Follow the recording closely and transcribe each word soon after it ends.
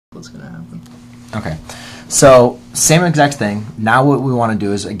what's going to happen. Okay, so same exact thing. Now what we want to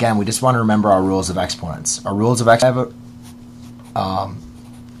do is, again, we just want to remember our rules of exponents. Our rules of exponents have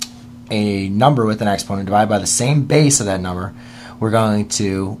a number with an exponent divided by the same base of that number. We're going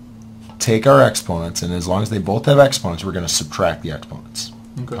to take our exponents, and as long as they both have exponents, we're going to subtract the exponents.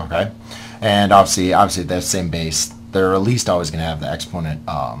 Okay? And obviously that same base, they're at least always going to have the exponent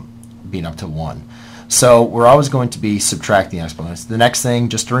being up to 1. So we're always going to be subtracting exponents. The next thing,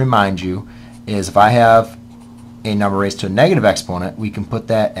 just to remind you, is if I have a number raised to a negative exponent, we can put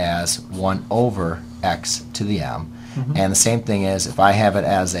that as 1 over x to the m. And the same thing is, if I have it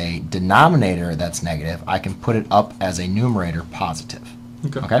as a denominator that's negative, I can put it up as a numerator positive.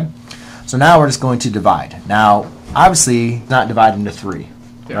 Okay? So now we're just going to divide. Now, obviously, it's not divided into 3,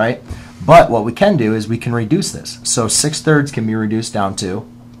 right? But what we can do is we can reduce this. So 6/3 can be reduced down to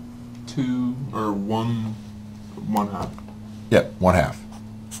 2 or 1 1/2. Yep, 1/2.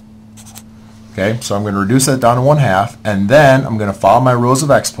 Okay, so I'm going to reduce that down to 1/2, and then I'm going to follow my rules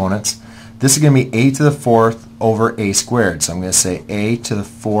of exponents. This is going to be a to the 4th over a squared. So I'm going to say a to the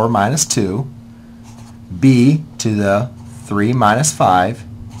 4 minus 2, b to the 3 minus 5,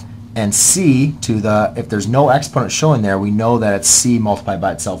 and c to the, if there's no exponent showing there, we know that it's c multiplied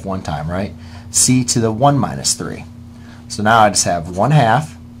by itself one time, right? C to the 1 minus 3. So now I just have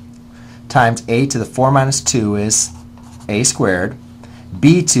 1/2 times a to the 4 minus 2 is a squared,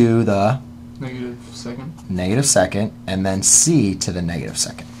 b to the negative second, and then c to the negative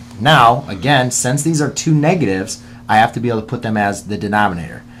second. Now, again, since these are two negatives, I have to be able to put them as the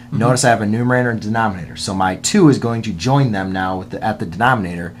denominator. Notice I have a numerator and denominator. So my 2 is going to join them now with at the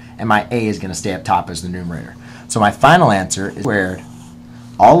denominator, and my a is going to stay up top as the numerator. So my final answer is squared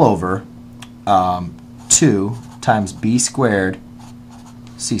all over 2 times b squared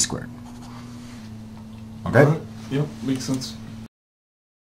c squared. Okay? Yep, makes sense.